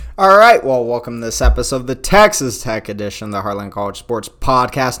All right, well, welcome to this episode of the Texas Tech edition of the Heartland College Sports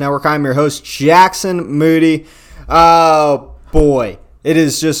Podcast Network. I'm your host, Jackson Moody. Oh, boy. It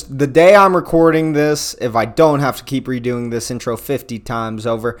is just the day I'm recording this, if I don't have to keep redoing this intro 50 times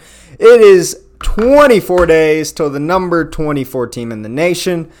over. It is 24 days till the number 24 team in the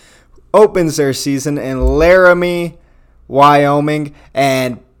nation opens their season in Laramie, Wyoming,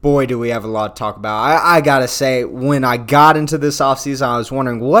 and boy, do we have a lot to talk about. I got to say, when I got into this offseason, I was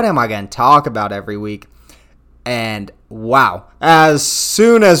wondering, what am I going to talk about every week? And wow, as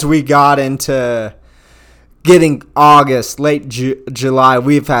soon as we got into getting August, late July,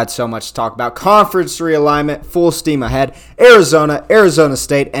 we've had so much to talk about. Conference realignment, full steam ahead. Arizona, Arizona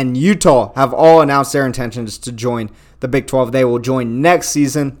State, and Utah have all announced their intentions to join the Big 12. They will join next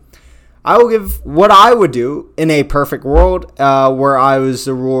season. I will give what I would do in a perfect world where I was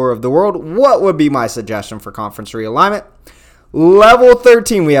the ruler of the world. What would be my suggestion for conference realignment? Level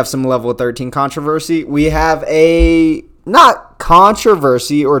 13, we have some level 13 controversy. We have a, not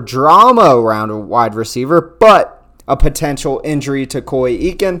controversy or drama around a wide receiver, but a potential injury to Koi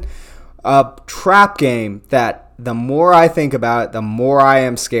Eakin. A trap game that the more I think about it, the more I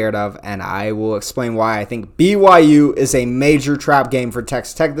am scared of, and I will explain why I think BYU is a major trap game for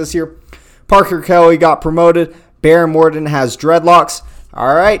Texas Tech this year. Parker Kelly got promoted. Baron Morton has dreadlocks.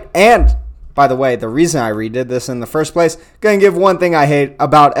 All right, and by the way, the reason I redid this in the first place, going to give one thing I hate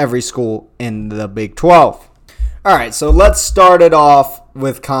about every school in the Big 12. All right, so let's start it off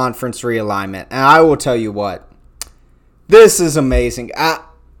with conference realignment, and I will tell you what, this is amazing.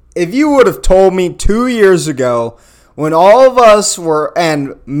 If you would have told me 2 years ago when all of us were,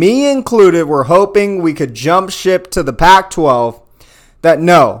 and me included, were hoping we could jump ship to the Pac-12, that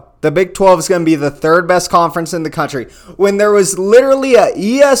no, the Big 12 is going to be the third best conference in the country, when there was literally a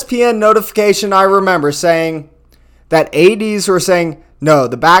ESPN notification I remember saying that ADs were saying, no,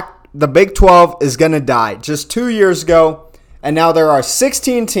 the Big 12 is going to die just 2 years ago, and now there are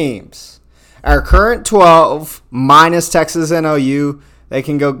 16 teams. Our current 12, minus Texas and OU, they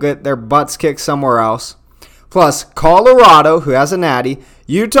can go get their butts kicked somewhere else. Plus Colorado, who has a natty.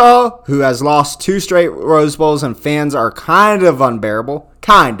 Utah, who has lost 2 straight Rose Bowls and fans are kind of unbearable.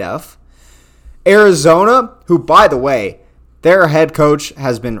 Kind of. Arizona, who, by the way, their head coach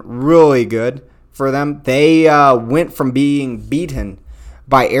has been really good for them. They went from being beaten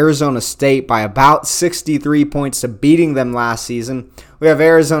by Arizona State by about 63 points to beating them last season. We have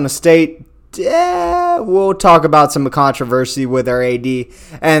Arizona State. We'll talk about some controversy with their AD.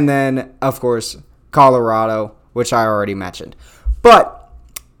 And then, of course, Colorado, which I already mentioned. But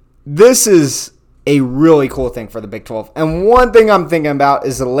this is a really cool thing for the Big 12. And one thing I'm thinking about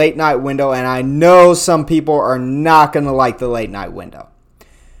is the late night window. And I know some people are not going to like the late night window.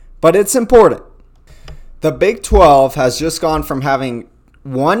 But it's important. The Big 12 has just gone from having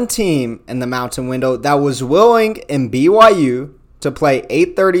one team in the Mountain window that was willing in BYU to play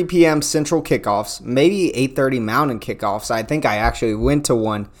 8:30 p.m. Central kickoffs, maybe 8:30 Mountain kickoffs. I think I actually went to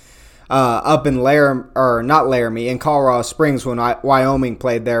one up in Laramie, in Colorado Springs when Wyoming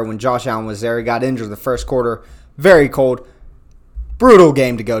played there, when Josh Allen was there. He got injured the first quarter. Very cold. Brutal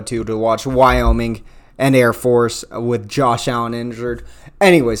game to go to watch Wyoming and Air Force with Josh Allen injured.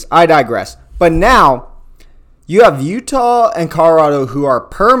 Anyways, I digress. But now you have Utah and Colorado who are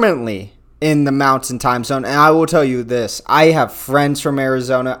permanently in the Mountain time zone. And I will tell you this. I have friends from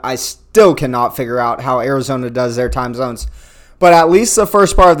Arizona. I still cannot figure out how Arizona does their time zones. But at least the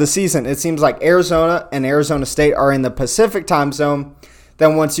first part of the season, it seems like Arizona and Arizona State are in the Pacific time zone.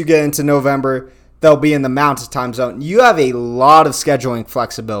 Then once you get into November, they'll be in the Mountain time zone. You have a lot of scheduling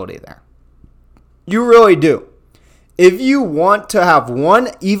flexibility there. You really do. If you want to have one,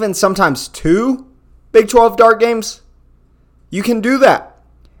 even sometimes 2 Big 12 dart games, you can do that.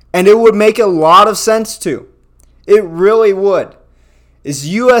 And it would make a lot of sense too. It really would. Is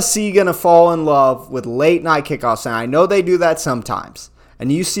USC going to fall in love with late night kickoffs? And I know they do that sometimes. And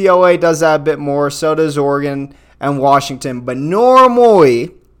UCLA does that a bit more. So does Oregon and Washington. But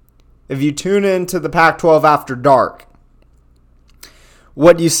normally, if you tune into the Pac-12 after dark,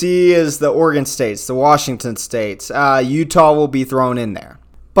 what you see is the Oregon States, the Washington States. Utah will be thrown in there.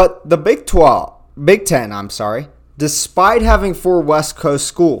 But the Big 10, despite having 4 West Coast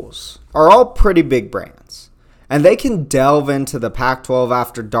schools, are all pretty big brands. And they can delve into the Pac-12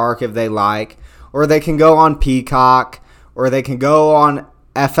 after dark if they like, or they can go on Peacock, or they can go on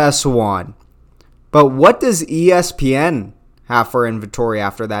FS1. But what does ESPN have for inventory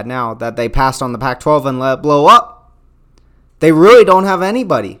after that now that they passed on the Pac-12 and let it blow up? They really don't have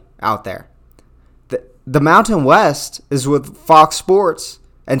anybody out there. The Mountain West is with Fox Sports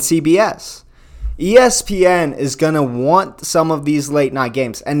and CBS. ESPN is going to want some of these late night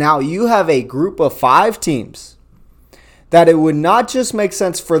games. And now you have a group of 5 teams that it would not just make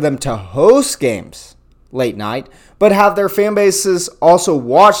sense for them to host games late night, but have their fan bases also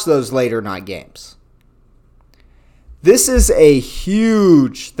watch those later night games. This is a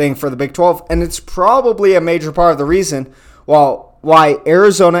huge thing for the Big 12, and it's probably a major part of the reason why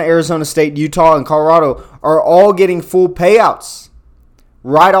Arizona, Arizona State, Utah, and Colorado are all getting full payouts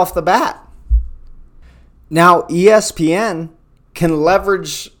right off the bat. Now, ESPN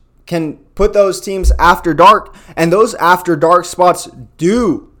can put those teams after dark, and those after dark spots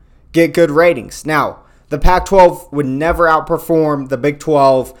do get good ratings. Now, the Pac-12 would never outperform the Big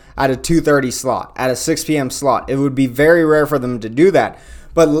 12 at a 2:30 slot, at a 6 p.m. slot. It would be very rare for them to do that.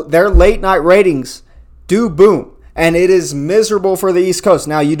 But their late night ratings do boom, and it is miserable for the East Coast.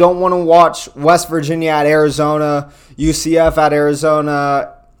 Now, you don't want to watch West Virginia at Arizona, UCF at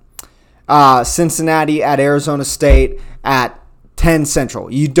Arizona, Cincinnati at Arizona State at 10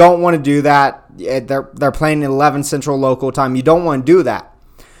 Central. You don't want to do that. They're playing 11 Central local time. You don't want to do that.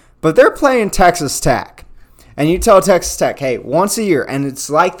 But they're playing Texas Tech. And you tell Texas Tech, hey, once a year, and it's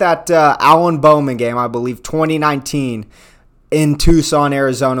like that Allen Bowman game, I believe, 2019 in Tucson,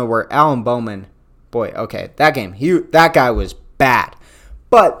 Arizona, where Allen Bowman, boy, okay, that game, that guy was bad.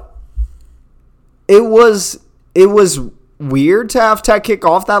 But it was weird to have Tech kick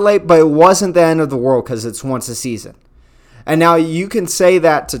off that late, but it wasn't the end of the world because it's once a season. And now you can say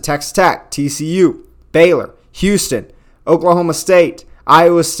that to Texas Tech, TCU, Baylor, Houston, Oklahoma State,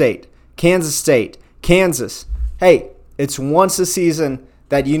 Iowa State, Kansas State, Kansas. Hey, it's once a season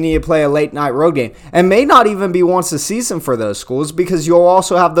that you need to play a late night road game. And may not even be once a season for those schools because you'll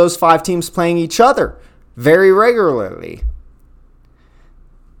also have those 5 teams playing each other very regularly.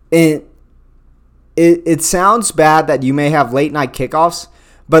 It sounds bad that you may have late night kickoffs,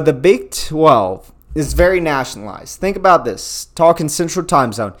 but the Big 12 is very nationalized. Think about this. Talking Central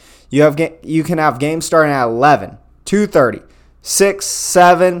Time Zone. You can have games starting at 11, 2:30, 6,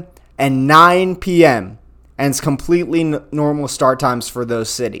 7, and 9 p.m. And it's completely normal start times for those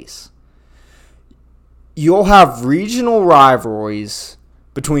cities. You'll have regional rivalries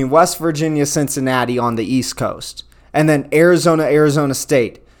between West Virginia, Cincinnati on the East Coast, and then Arizona, Arizona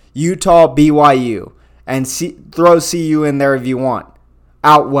State, Utah, BYU, and throw CU in there if you want,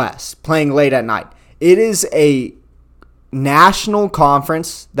 out west, playing late at night. It is a national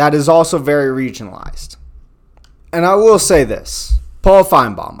conference that is also very regionalized. And I will say this, Paul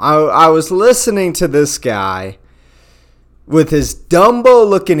Finebaum, I was listening to this guy with his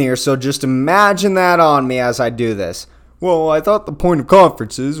Dumbo-looking ears, so just imagine that on me as I do this. Well, I thought the point of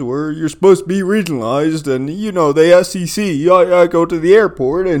conferences were you're supposed to be regionalized, and, the SEC, I go to the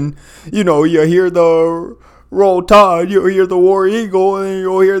airport, and, you hear the Roll Tide, you'll hear the War Eagle, and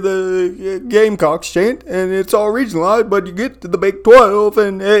you'll hear the Gamecocks chant, and it's all regionalized, but you get to the Big 12,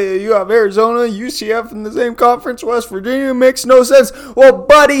 and hey, you have Arizona, UCF in the same conference, West Virginia, makes no sense. Well,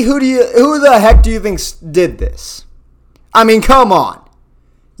 buddy, who the heck do you think did this? I mean, come on.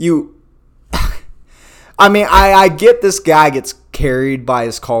 I get this guy gets carried by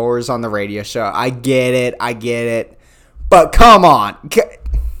his callers on the radio show. I get it. But come on.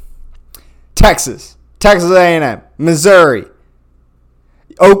 Texas A&M, Missouri,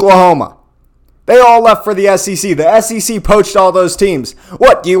 Oklahoma. They all left for the SEC. The SEC poached all those teams.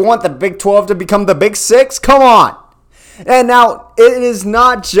 What, do you want the Big 12 to become the Big 6? Come on. And now, it is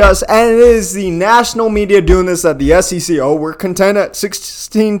not just, and it is the national media doing this at the SEC. Oh, we're content at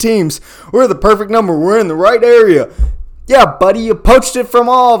 16 teams. We're the perfect number. We're in the right area. Yeah, buddy, you poached it from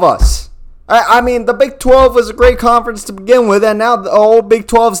all of us. I mean, the Big 12 was a great conference to begin with, and now the old Big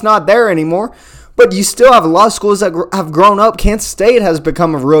 12 is not there anymore. But you still have a lot of schools that have grown up. Kansas State has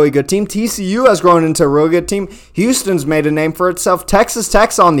become a really good team. TCU has grown into a really good team. Houston's made a name for itself. Texas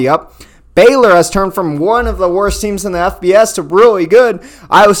Tech's on the up. Baylor has turned from one of the worst teams in the FBS to really good.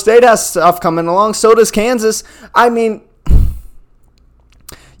 Iowa State has stuff coming along. So does Kansas. I mean,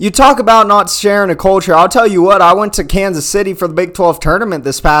 you talk about not sharing a culture. I'll tell you what, I went to Kansas City for the Big 12 tournament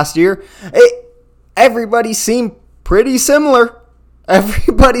this past year. Everybody seemed pretty similar. And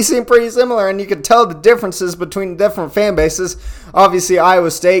you could tell the differences between different fan bases. Obviously,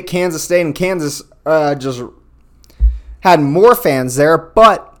 Iowa State, and Kansas just had more fans there,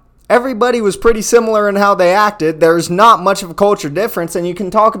 but everybody was pretty similar in how they acted. There's not much of a culture difference, and you can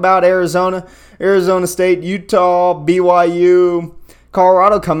talk about Arizona State, Utah, BYU,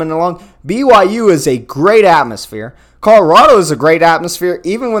 Colorado coming along. BYU is a great atmosphere. Colorado is a great atmosphere,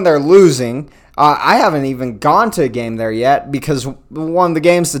 even when they're losing. I haven't even gone to a game there yet because one of the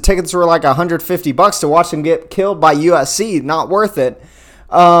games, the tickets were like $150 to watch them get killed by USC. Not worth it.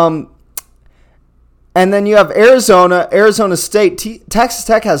 And then you have Arizona State. Texas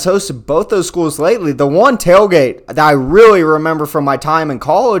Tech has hosted both those schools lately. The one tailgate that I really remember from my time in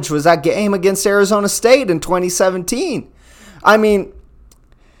college was that game against Arizona State in 2017. I mean,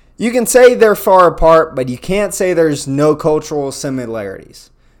 you can say they're far apart, but you can't say there's no cultural similarities.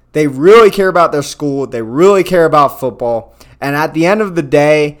 They really care about their school. They really care about football. And at the end of the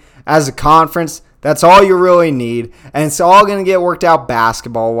day, as a conference, that's all you really need, and it's all going to get worked out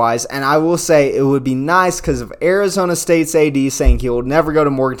basketball-wise. And I will say it would be nice because of Arizona State's AD saying he will never go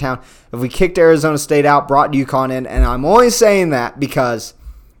to Morgantown. If we kicked Arizona State out, brought UConn in, and I'm only saying that because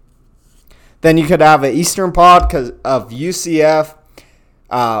then you could have an Eastern pod because of UCF,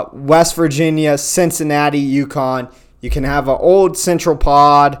 West Virginia, Cincinnati, UConn. You can have an old Central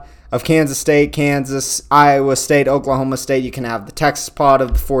pod of Kansas State, Kansas, Iowa State, Oklahoma State. You can have the Texas pod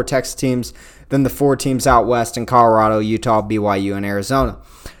of the 4 Texas teams. Then the 4 teams out west in Colorado, Utah, BYU, and Arizona.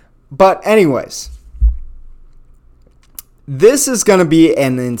 But anyways, this is going to be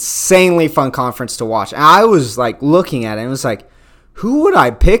an insanely fun conference to watch. And I was like looking at it and it was like, who would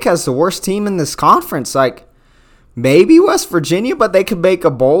I pick as the worst team in this conference? Like maybe West Virginia, but they could make a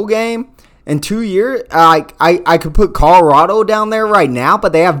bowl game in 2 years. I could put Colorado down there right now,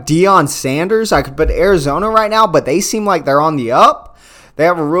 but they have Deion Sanders. I could put Arizona right now, but they seem like they're on the up. They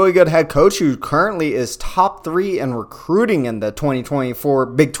have a really good head coach who currently is top 3 in recruiting in the 2024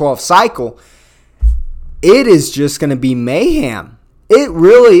 Big 12 cycle. It is just going to be mayhem. It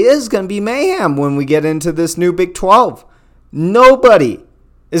really is going to be mayhem when we get into this new Big 12. Nobody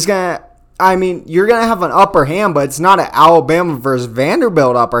is going to, you're going to have an upper hand, but it's not an Alabama versus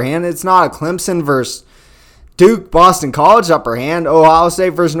Vanderbilt upper hand. It's not a Clemson versus Duke, Boston College upper hand, Ohio State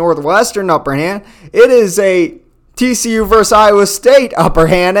versus Northwestern upper hand. It is a TCU versus Iowa State upper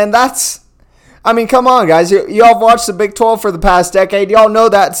hand, and that's, come on, guys. Y'all have watched the Big 12 for the past decade. Y'all know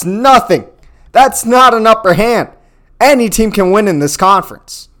that's nothing. That's not an upper hand. Any team can win in this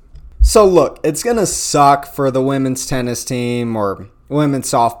conference. So, look, it's going to suck for the women's tennis team or women's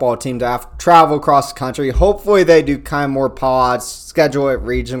softball team to have to travel across the country. Hopefully, they do kind of more pods, schedule it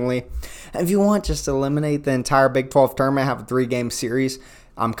regionally. And if you want, just eliminate the entire Big 12 tournament, have a 3-game series.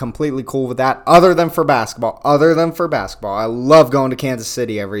 I'm completely cool with that, other than for basketball. I love going to Kansas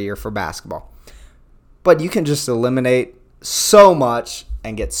City every year for basketball. But you can just eliminate so much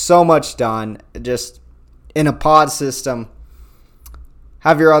and get so much done just in a pod system.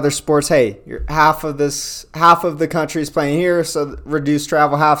 Have your other sports. Hey, half of the country is playing here, so reduce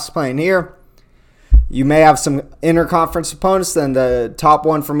travel, half's playing here. You may have some interconference opponents, then the top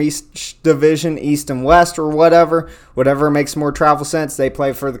one from each division, East and West or whatever makes more travel sense, they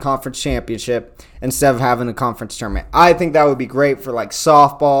play for the conference championship instead of having a conference tournament. I think that would be great for like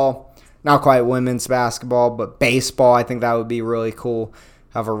softball, not quite women's basketball, but baseball. I think that would be really cool.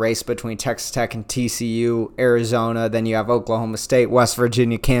 Have a race between Texas Tech and TCU, Arizona. Then you have Oklahoma State, West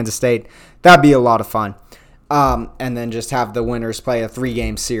Virginia, Kansas State. That'd be a lot of fun. And then just have the winners play a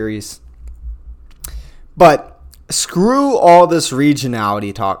 3-game series. But screw all this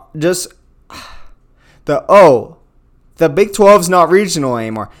regionality talk. Just the Big 12's not regional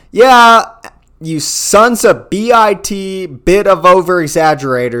anymore. Yeah, you sons of bit of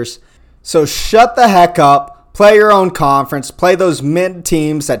over-exaggerators. So shut the heck up. Play your own conference. Play those mid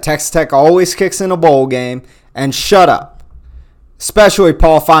teams that Texas Tech always kicks in a bowl game. And shut up. Especially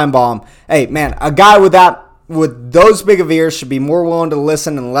Paul Finebaum. Hey, man, a guy with those big of ears should be more willing to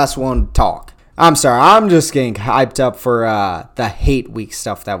listen and less willing to talk. I'm sorry, I'm just getting hyped up for the hate week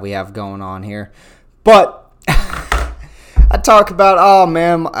stuff that we have going on here. But I talk about,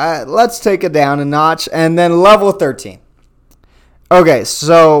 let's take it down a notch. And then level 13. Okay,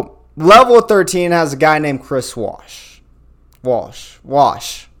 so level 13 has a guy named Chris Wash.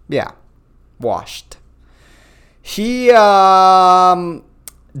 Yeah, Washed. He does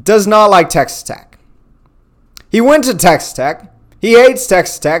not like Texas Tech. He went to Texas Tech. He hates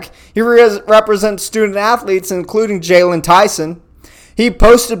Texas Tech. He represents student athletes, including Jalen Tyson. He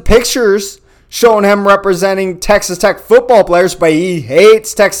posted pictures showing him representing Texas Tech football players, but he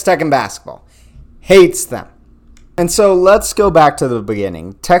hates Texas Tech in basketball. Hates them. And so let's go back to the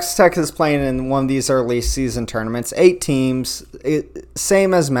beginning. Texas Tech is playing in one of these early season tournaments. 8 teams,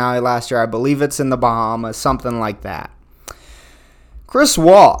 same as Maui last year. I believe it's in the Bahamas, something like that. Chris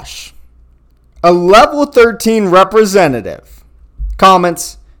Walsh, a level 13 representative,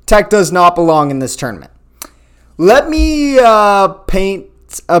 comments, Tech does not belong in this tournament. Let me paint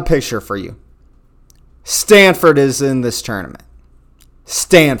a picture for you. Stanford is in this tournament.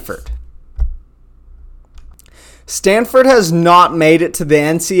 Stanford has not made it to the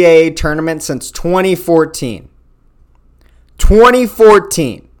NCAA tournament since 2014.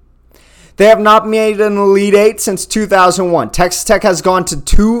 They have not made an Elite Eight since 2001. Texas Tech has gone to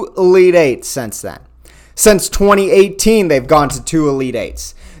 2 Elite Eights since then. Since 2018, they've gone to 2 Elite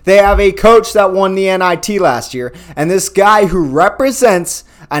Eights. They have a coach that won the NIT last year, and this guy who represents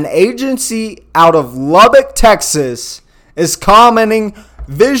an agency out of Lubbock, Texas, is commenting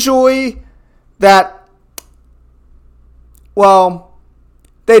visually that, well,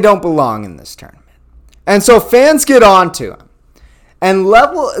 they don't belong in this tournament. And so fans get on to him. And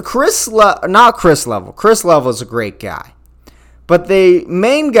Chris Level is a great guy. But the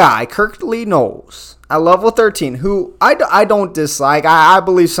main guy, Kirkley Knowles, at level 13, who I don't dislike. I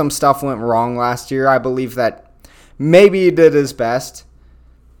believe some stuff went wrong last year. I believe that maybe he did his best.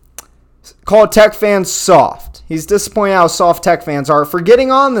 Called Tech fans soft. He's disappointed how soft Tech fans are for getting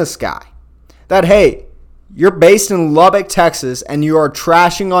on this guy. That, hey, you're based in Lubbock, Texas, and you are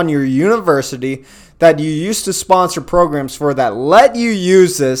trashing on your university that you used to sponsor programs for that let you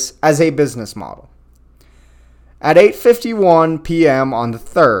use this as a business model. At 8:51 p.m. on the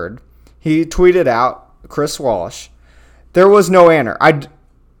 3rd, he tweeted out, Chris Walsh, there was no error.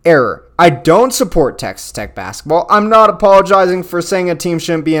 I don't support Texas Tech basketball. I'm not apologizing for saying a team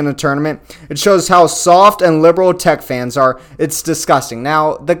shouldn't be in a tournament. It shows how soft and liberal Tech fans are. It's disgusting.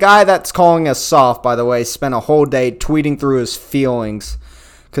 Now, the guy that's calling us soft, by the way, spent a whole day tweeting through his feelings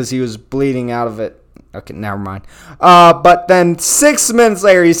because he was bleeding out of it. Okay, never mind. But then 6 minutes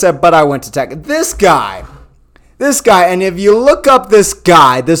later, he said, but I went to Tech. This guy, and if you look up this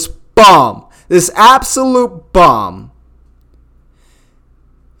guy, this bum, this absolute bum,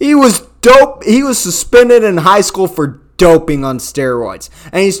 he was dope. He was suspended in high school for doping on steroids.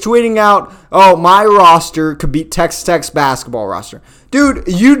 And he's tweeting out, oh, my roster could beat Texas Tech's basketball roster. Dude,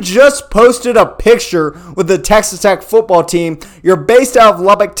 you just posted a picture with the Texas Tech football team. You're based out of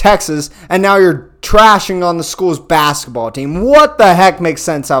Lubbock, Texas, and now you're trashing on the school's basketball team. What the heck makes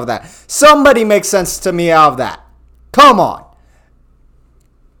sense out of that? Somebody make sense to me out of that. Come on.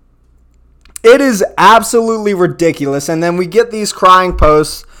 It is absolutely ridiculous. And then we get these crying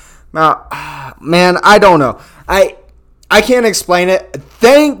posts. Man, I don't know. I can't explain it.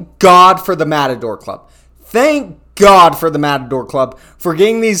 Thank God for the Matador Club. Thank God for the Matador Club for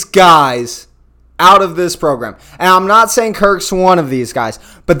getting these guys out of this program. And I'm not saying Kirk's one of these guys,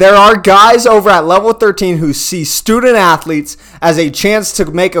 but there are guys over at level 13 who see student athletes as a chance to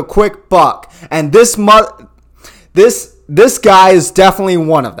make a quick buck. And this guy is definitely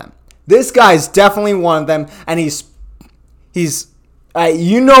one of them. This guy is definitely one of them, and he's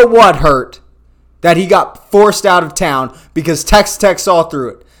you know what hurt? That he got forced out of town because Texas Tech saw through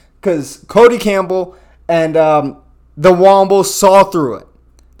it. Because Cody Campbell and the Wombles saw through it.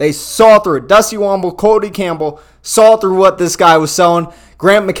 They saw through it. Dusty Womble, Cody Campbell saw through what this guy was selling.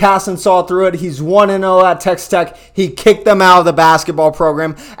 Grant McCasland saw through it. He's 1-0 at Texas Tech. He kicked them out of the basketball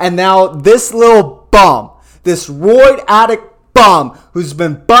program. And now this little bum, this roid addict bum who's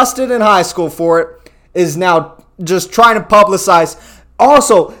been busted in high school for it, is now just trying to publicize.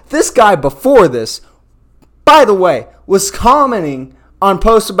 Also, this guy before this, by the way, was commenting on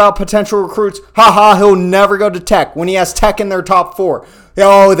posts about potential recruits. Haha, he'll never go to Tech when he has Tech in their top 4.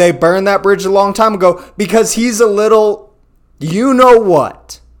 Oh, they burned that bridge a long time ago because he's a little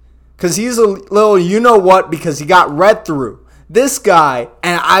you-know-what. Because because he got read through. This guy,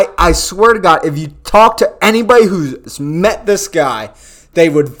 and I swear to God, if you talk to anybody who's met this guy, they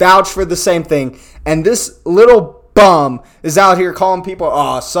would vouch for the same thing. And this little bum is out here calling people,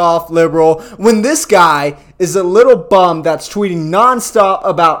 soft, liberal, when this guy is a little bum that's tweeting nonstop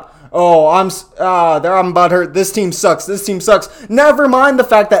about, I'm butthurt, this team sucks. Never mind the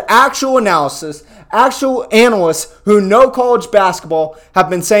fact that actual analysts who know college basketball have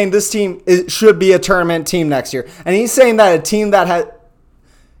been saying this team should be a tournament team next year. And he's saying that a team that has,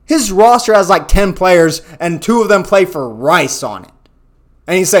 his roster has like 10 players and 2 of them play for Rice on it.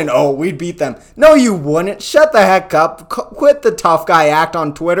 And he's saying, we'd beat them. No, you wouldn't. Shut the heck up. Quit the tough guy act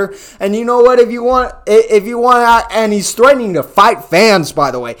on Twitter. And you know what? If you want and he's threatening to fight fans,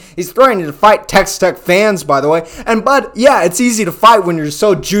 by the way. He's threatening to fight Texas Tech fans, by the way. But yeah, it's easy to fight when you're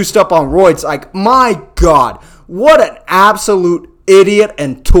so juiced up on roids. Like, my God, what an absolute idiot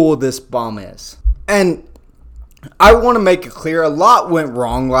and tool this bum is. And I want to make it clear, a lot went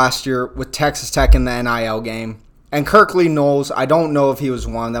wrong last year with Texas Tech in the NIL game. And Kirkley Knowles, I don't know if he was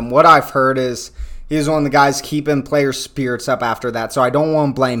one of them. What I've heard is he was one of the guys keeping players' spirits up after that, so I don't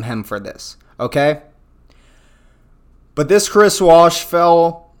want to blame him for this, okay? But this Chris Walsh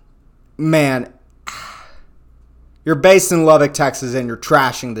fellow, man, you're based in Lubbock, Texas, and you're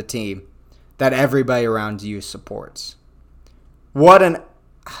trashing the team that everybody around you supports. And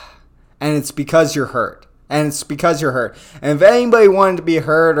it's because you're hurt. And it's because you're hurt. And if anybody wanted to be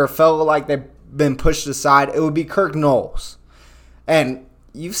hurt or felt like they've been pushed aside, it would be Kirk Knowles. And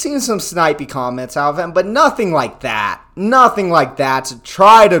you've seen some snipey comments out of him, but nothing like that. Nothing like that to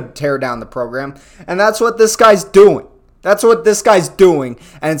try to tear down the program. And that's what this guy's doing. That's what this guy's doing.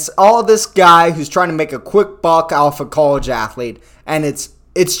 And it's all this guy who's trying to make a quick buck off a college athlete. And it's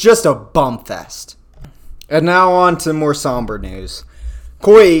just a bum fest. And now on to more somber news.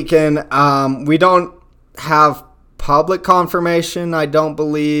 Coy Eakin, we don't have public confirmation, I don't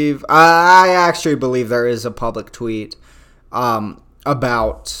believe. I actually believe there is a public tweet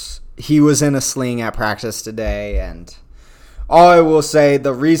about he was in a sling at practice today. And all I will say,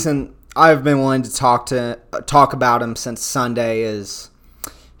 the reason I've been willing to talk about him since Sunday is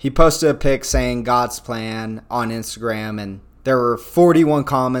he posted a pic saying God's plan on Instagram, and there were 41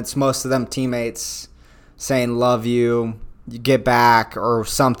 comments, most of them teammates saying love you, you get back, or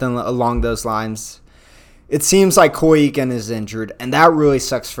something along those lines. It seems like Coy Eakin is injured, and that really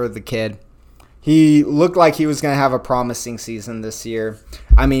sucks for the kid. He looked like he was going to have a promising season this year.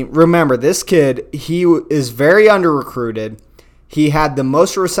 I mean, remember, this kid, he is very under-recruited. He had the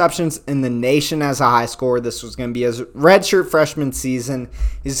most receptions in the nation as a high schooler. This was going to be his redshirt freshman season.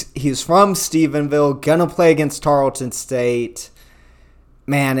 He's from Stephenville, going to play against Tarleton State.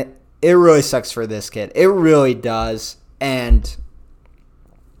 Man, it really sucks for this kid. It really does. And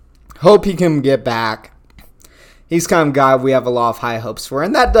hope he can get back. He's kind of a guy we have a lot of high hopes for.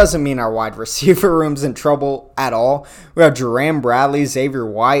 And that doesn't mean our wide receiver room's in trouble at all. We have Jerram Bradley, Xavier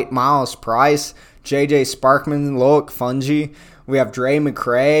White, Miles Price, J.J. Sparkman, Loic Fungi. We have Dre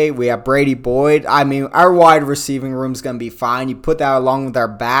McCray. We have Brady Boyd. I mean, our wide receiving room's going to be fine. You put that along with our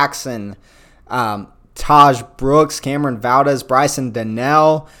backs and Taj Brooks, Cameron Valdez, Bryson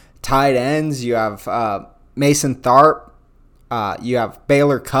Donnell. Tight ends, you have Mason Tharp. You have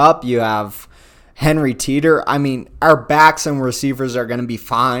Baylor Cupp. You have Henry Teeter. I mean, our backs and receivers are going to be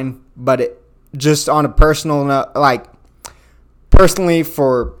fine. But just on a personal note, personally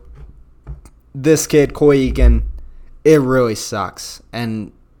for this kid, Coy Eakin, it really sucks.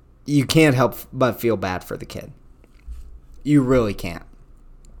 And you can't help but feel bad for the kid. You really can't.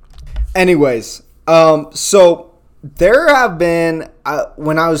 Anyways, so there have been,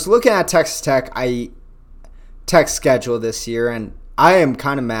 when I was looking at Texas Tech schedule this year, and I am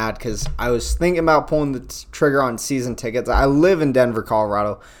kind of mad because I was thinking about pulling the trigger on season tickets. I live in Denver,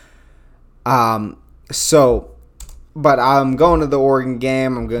 Colorado. But I'm going to the Oregon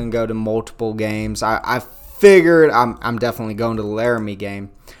game. I'm going to go to multiple games. I figured I'm definitely going to the Laramie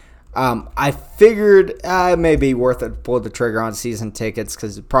game. I figured it may be worth it to pull the trigger on season tickets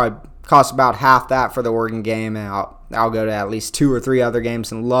because it probably costs about half that for the Oregon game, and I'll go to at least 2 or 3 other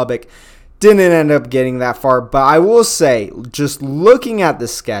games in Lubbock. Didn't end up getting that far, but I will say, just looking at the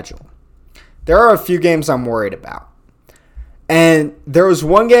schedule, there are a few games I'm worried about. And there was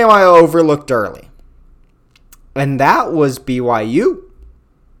one game I overlooked early, and that was BYU.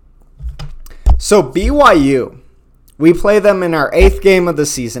 So BYU, we play them in our 8th game of the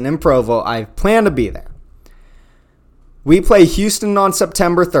season in Provo. I plan to be there. We play Houston on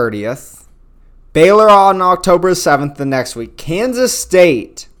September 30th. Baylor on October 7th the next week. Kansas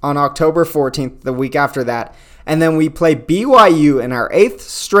State on October 14th the week after that. And then we play BYU in our 8th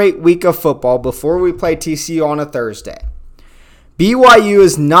straight week of football before we play TCU on a Thursday. BYU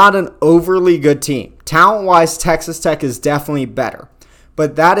is not an overly good team. Talent-wise, Texas Tech is definitely better.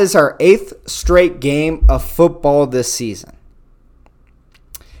 But that is our 8th straight game of football this season.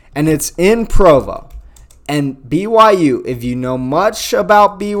 And it's in Provo. And BYU, if you know much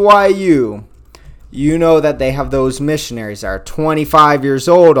about BYU, you know that they have those missionaries that are 25 years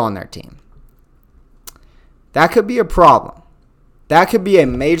old on their team. That could be a problem. That could be a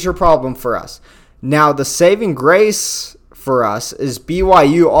major problem for us. Now, the saving grace for us is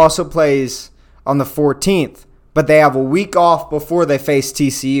BYU also plays on the 14th, but they have a week off before they face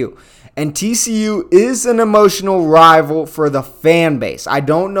TCU. And TCU is an emotional rival for the fan base. I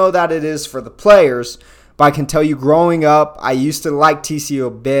don't know that it is for the players, but I can tell you growing up, I used to like TCU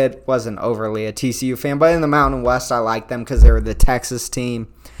a bit. Wasn't overly a TCU fan, but in the Mountain West, I liked them because they were the Texas team.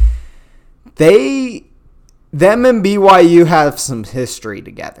 Them and BYU have some history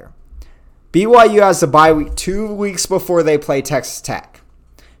together. BYU has a bye week 2 weeks before they play Texas Tech.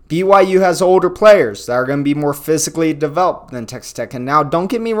 BYU has older players that are going to be more physically developed than Texas Tech. And now, don't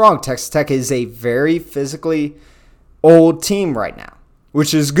get me wrong, Texas Tech is a very physically old team right now,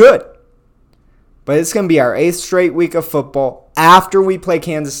 which is good. But it's going to be our 8th straight week of football after we play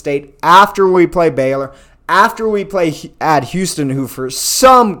Kansas State, after we play Baylor, after we play at Houston, who for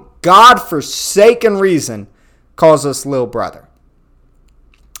some godforsaken reason calls us little brother.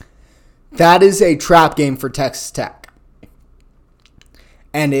 That is a trap game for Texas Tech.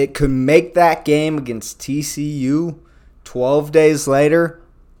 And it could make that game against TCU 12 days later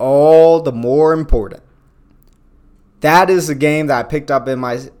all the more important. That is a game that I picked up in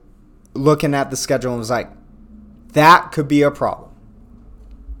my looking at the schedule and was like, that could be a problem.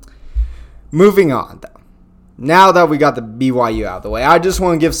 Moving on, though. Now that we got the BYU out of the way, I just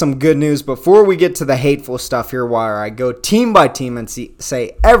want to give some good news before we get to the hateful stuff here where I go team by team and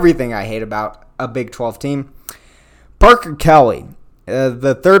say everything I hate about a Big 12 team. Parker Kelly,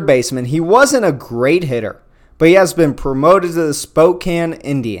 the third baseman, he wasn't a great hitter, but he has been promoted to the Spokane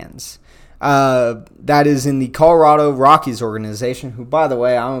Indians. That is in the Colorado Rockies organization, who, by the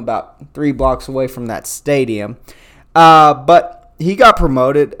way, I'm about 3 blocks away from that stadium. But he got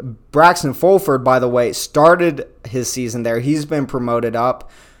promoted. Braxton Fulford, by the way, started his season there. He's been promoted up.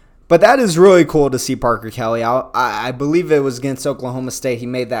 But that is really cool to see Parker Kelly. I believe it was against Oklahoma State. He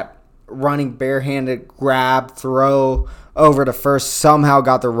made that running barehanded grab, throw over to first, somehow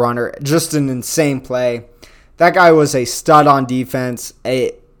got the runner. Just an insane play. That guy was a stud on defense.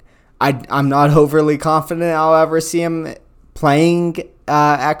 I'm not overly confident I'll ever see him playing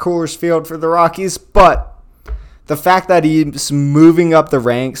at Coors Field for the Rockies, but the fact that he's moving up the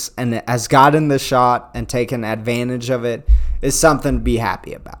ranks and has gotten the shot and taken advantage of it is something to be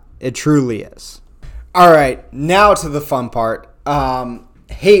happy about. It truly is. All right, now to the fun part,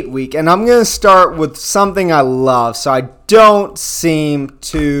 hate week. And I'm going to start with something I love so I don't seem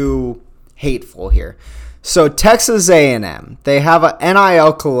too hateful here. So Texas A&M, they have an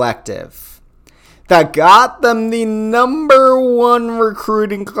NIL collective that got them the number 1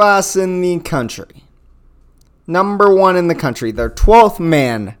 recruiting class in the country. Number 1 in the country. Their 12th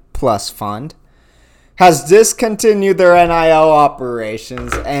man plus fund has discontinued their NIL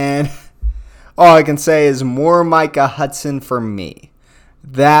operations, and all I can say is more Micah Hudson for me.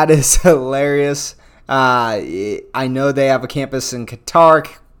 That is hilarious. I know they have a campus in Qatar.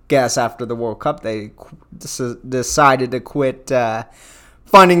 Guess after the World Cup they decided to quit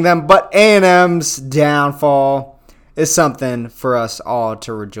funding them, but A&M's downfall is something for us all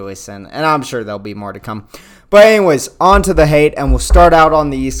to rejoice in, and I'm sure there'll be more to come. But anyways, on to the hate, and we'll start out on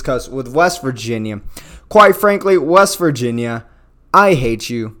the East Coast with West Virginia. Quite frankly, West Virginia, I hate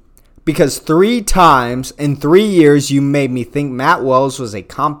you because 3 times in 3 years you made me think Matt Wells was a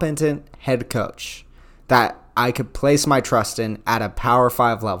competent head coach that I could place my trust in at a Power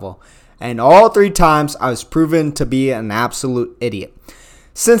 5 level. And all 3 times I was proven to be an absolute idiot.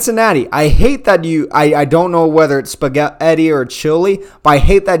 Cincinnati, I hate that I don't know whether it's spaghetti or chili, but I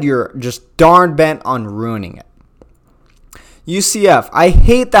hate that you're just darn bent on ruining it. UCF, I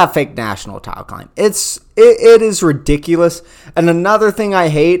hate that fake national title climb. It is ridiculous. And another thing I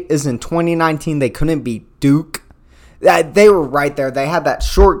hate is in 2019 they couldn't beat Duke. They were right there. They had that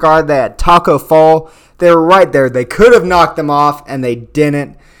short guard. They had Taco Fall. They were right there. They could have knocked them off, and they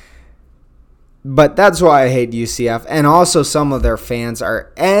didn't. But that's why I hate UCF. And also some of their fans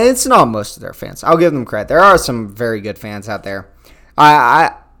are, and it's not most of their fans. I'll give them credit. There are some very good fans out there.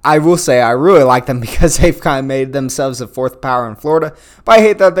 I will say I really like them because they've kind of made themselves the 4th power in Florida. But I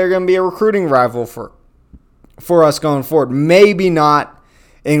hate that they're going to be a recruiting rival for us going forward. Maybe not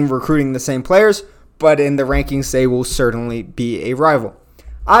in recruiting the same players, but in the rankings they will certainly be a rival.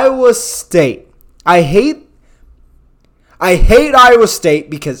 Iowa State. I hate Iowa State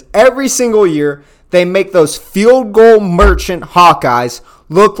because every single year they make those field goal merchant Hawkeyes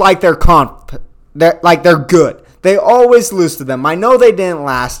look like they're good. They always lose to them. I know they didn't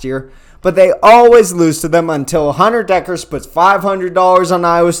last year, but they always lose to them until Hunter Dekkers puts $500 on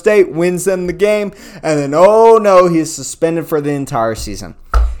Iowa State, wins them the game, and then, oh no, he's suspended for the entire season.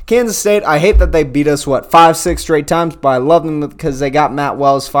 Kansas State, I hate that they beat us, 5-6 straight times, but I love them because they got Matt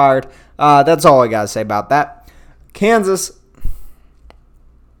Wells fired. That's all I got to say about that. Kansas,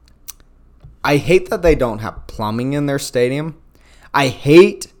 I hate that they don't have plumbing in their stadium. I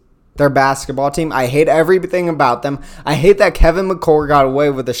hate their basketball team. I hate everything about them. I hate that Kevin McCord got away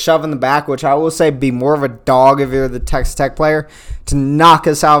with a shove in the back, which I will say be more of a dog if you're the Texas Tech player, to knock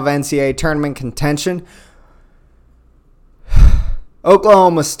us out of NCAA tournament contention.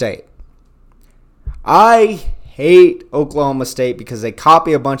 Oklahoma State. I hate Oklahoma State because they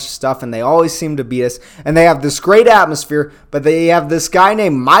copy a bunch of stuff and they always seem to beat us. And they have this great atmosphere, but they have this guy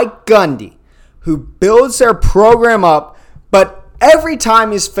named Mike Gundy who builds their program up, but every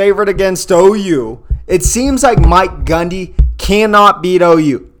time he's favored against OU, it seems like Mike Gundy cannot beat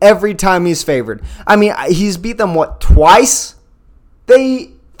OU every time he's favored. I mean, he's beat them, twice?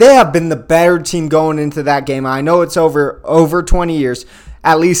 They have been the better team going into that game. I know it's over 20 years,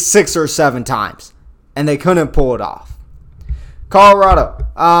 at least 6 or 7 times, and they couldn't pull it off. Colorado,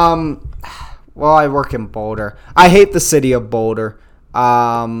 Well, I work in Boulder. I hate the city of Boulder.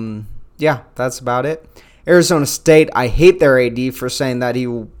 Yeah, that's about it. Arizona State, I hate their AD for saying that he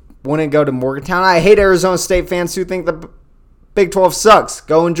wouldn't go to Morgantown. I hate Arizona State fans who think the Big 12 sucks.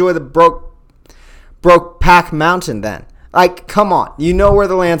 Go enjoy the broke Pack Mountain then. Like, come on. You know where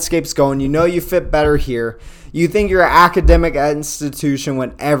the landscape's going. You know you fit better here. You think you're an academic institution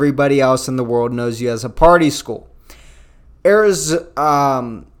when everybody else in the world knows you as a party school.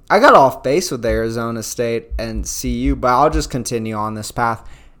 I got off base with Arizona State and CU, but I'll just continue on this path.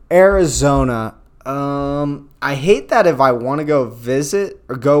 Arizona, I hate that if I want to go visit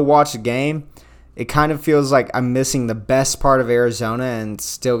or go watch a game, it kind of feels like I'm missing the best part of Arizona and it's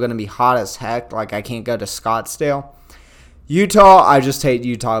still going to be hot as heck. Like I can't go to Scottsdale. Utah, I just hate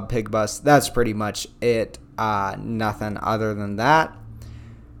Utah Pig Bus. That's pretty much it. Nothing other than that.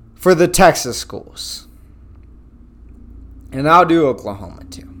 For the Texas schools. And I'll do Oklahoma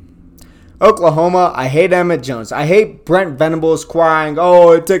too. Oklahoma, I hate Emmett Jones. I hate Brent Venables crying,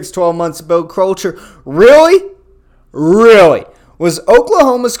 oh, it takes 12 months to build culture. Really? Really? Was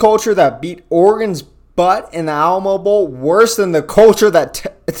Oklahoma's culture that beat Oregon's butt in the Alamo Bowl worse than the culture that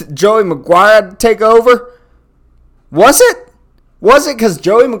Joey McGuire had to take over? Was it? Was it? Because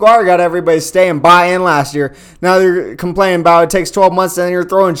Joey McGuire got everybody to stay and buy in last year. Now they're complaining about it takes 12 months and you're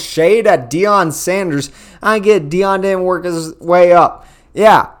throwing shade at Deion Sanders. I get Deion didn't work his way up.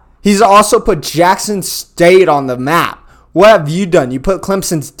 Yeah. He's also put Jackson State on the map. What have you done? You put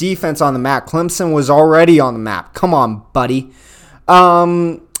Clemson's defense on the map. Clemson was already on the map. Come on, buddy.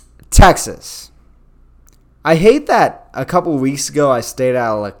 Texas. I hate that a couple weeks ago I stayed at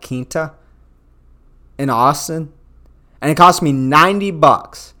La Quinta in Austin. And it cost me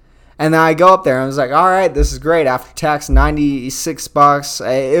 $90. And then I go up there and I was like, all right, this is great. After tax,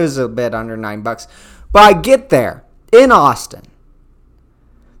 $96. It was a bit under $9. But I get there in Austin.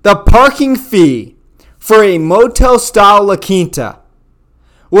 The parking fee for a motel-style La Quinta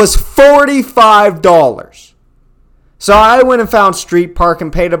was $45. So I went and found street parking,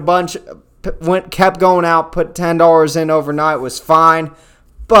 paid a bunch, kept going out, put $10 in overnight, was fine.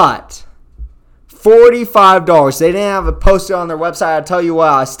 But $45. They didn't have it posted on their website. I tell you what,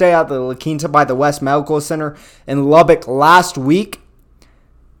 I stayed at the La Quinta by the West Medical Center in Lubbock last week.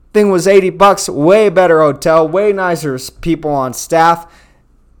 Thing was $80. Way better hotel, way nicer people on staff.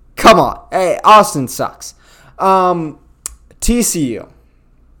 Come on. Hey, Austin sucks. TCU.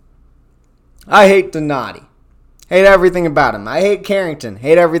 I hate Donati. Hate everything about him. I hate Carrington.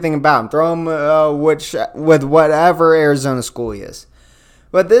 Hate everything about him. Throw him with whatever Arizona school he is.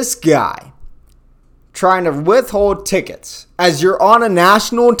 But this guy trying to withhold tickets as you're on a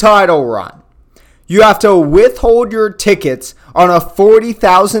national title run. You have to withhold your tickets on a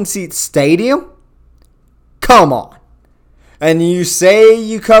 40,000 seat stadium? Come on. And you say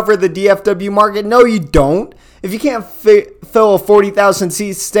you cover the DFW market? No, you don't. If you can't fill a 40,000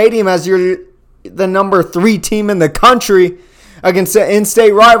 seat stadium as you're the number 3 team in the country against an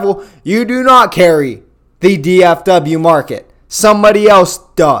in-state rival, you do not carry the DFW market. Somebody else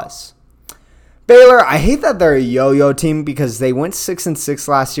does. Baylor, I hate that they're a yo-yo team because they went 6-6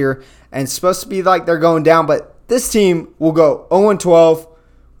 last year and it's supposed to be like they're going down, but this team will go 0-12,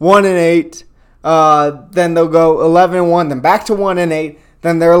 1-8, then they'll go 11-1, then back to 1-8,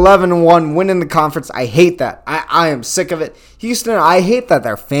 then they're 11-1, winning the conference. I hate that. I am sick of it. Houston, I hate that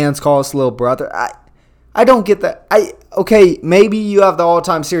their fans call us little brother. I don't get that. Okay, maybe you have the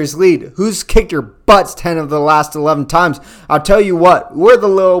all-time series lead. Who's kicked your butts 10 of the last 11 times? I'll tell you what, we're the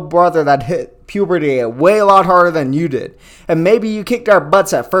little brother that hit puberty way a lot harder than you did. And maybe you kicked our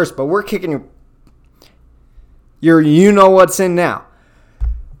butts at first, but we're kicking your you-know-what's-in now.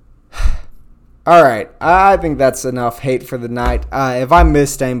 All right, I think that's enough hate for the night. If I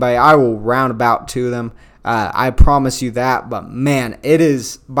missed anybody, I will round about to them. I promise you that. But, man, it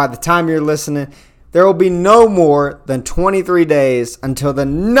is, by the time you're listening, there will be no more than 23 days until the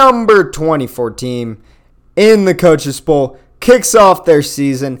number 24 team in the Coaches Bowl kicks off their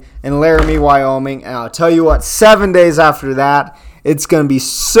season in Laramie, Wyoming. And I'll tell you what, 7 days after that, it's going to be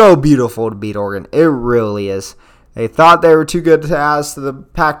so beautiful to beat Oregon. It really is. They thought they were too good to ask the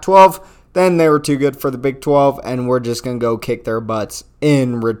Pac-12. Then they were too good for the Big 12, and we're just going to go kick their butts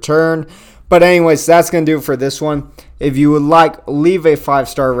in return. But anyways, that's going to do it for this one. If you would leave a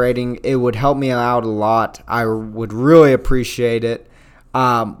 5-star rating. It would help me out a lot. I would really appreciate it.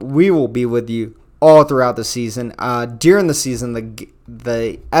 We will be with you all throughout the season. During the season,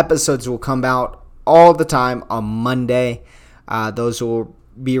 the episodes will come out all the time on Monday. Those will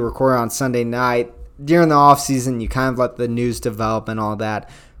be recorded on Sunday night. During the off season, you kind of let the news develop and all that.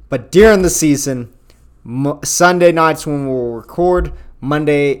 But during the season, Sunday night's when we'll record.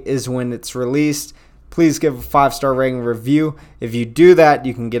 Monday is when it's released. Please give a 5-star rating and review. If you do that,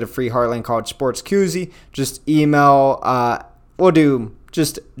 you can get a free Heartland College Sports koozie. Just email, we'll do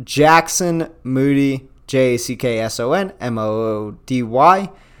just Jackson Moody, JACKSON MOODY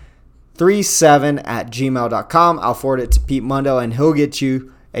 37@gmail.com. I'll forward it to Pete Mundo, and he'll get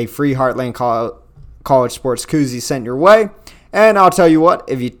you a free Heartland College Sports koozie sent your way. And I'll tell you what,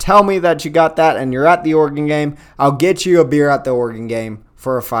 if you tell me that you got that and you're at the Oregon game, I'll get you a beer at the Oregon game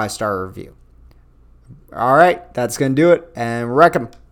for a 5-star review. All right, that's going to do it. And wreck 'em.